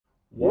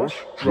Wash,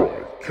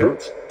 dry,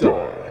 cut,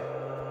 dye.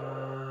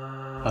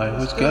 I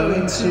was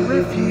going to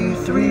review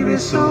 3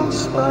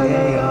 results by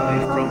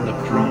AI. From the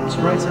prompt,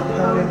 write a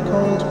poem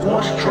called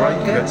Wash, Dry,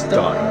 Cut,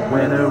 Dye,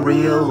 when a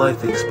real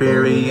life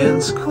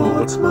experience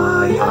caught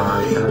my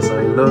eye. As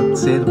I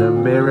looked in the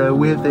mirror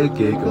with a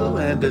giggle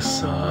and a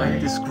sigh,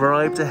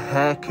 described a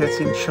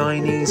haircut in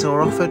Chinese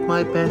or offered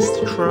my best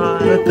to try,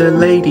 but the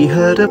lady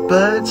heard a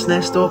bird's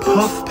nest or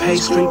puff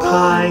pastry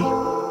pie.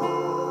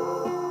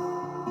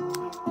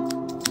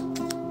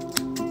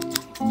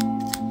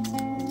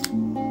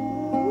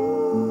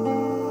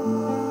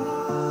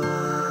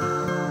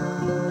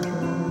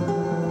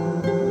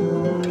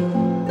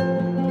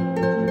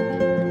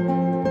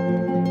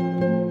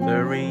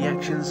 The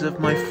reactions of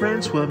my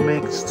friends were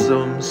mixed,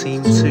 some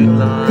seemed to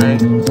lie.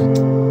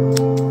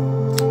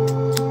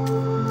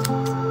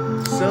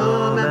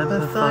 Some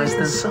empathized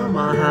and some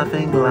are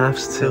having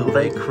laughs till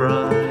they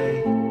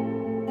cry.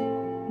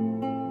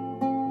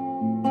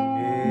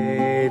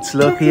 It's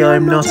lucky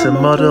I'm not a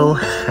model.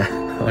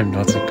 I'm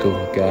not a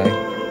cool guy.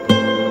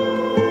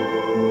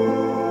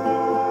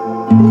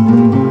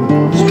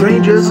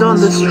 Strangers on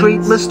the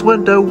street must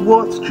wonder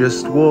what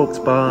just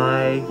walked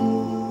by.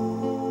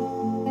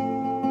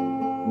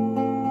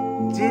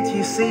 Did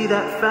you see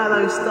that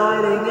fellow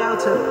styling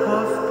out a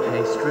puff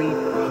pastry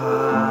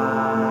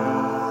pie?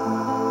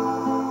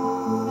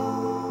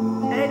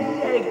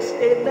 Any eggs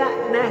in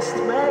that nest,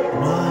 mate?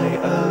 My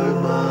oh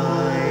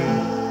my.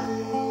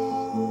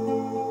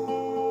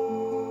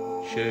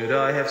 Should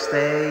I have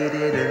stayed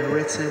in and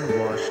written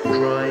wash,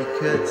 dry,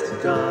 cut,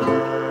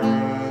 dye?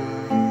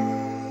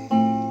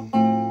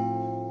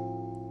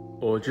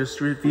 Or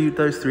just reviewed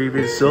those 3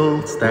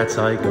 results that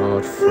I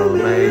got from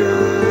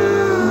AI?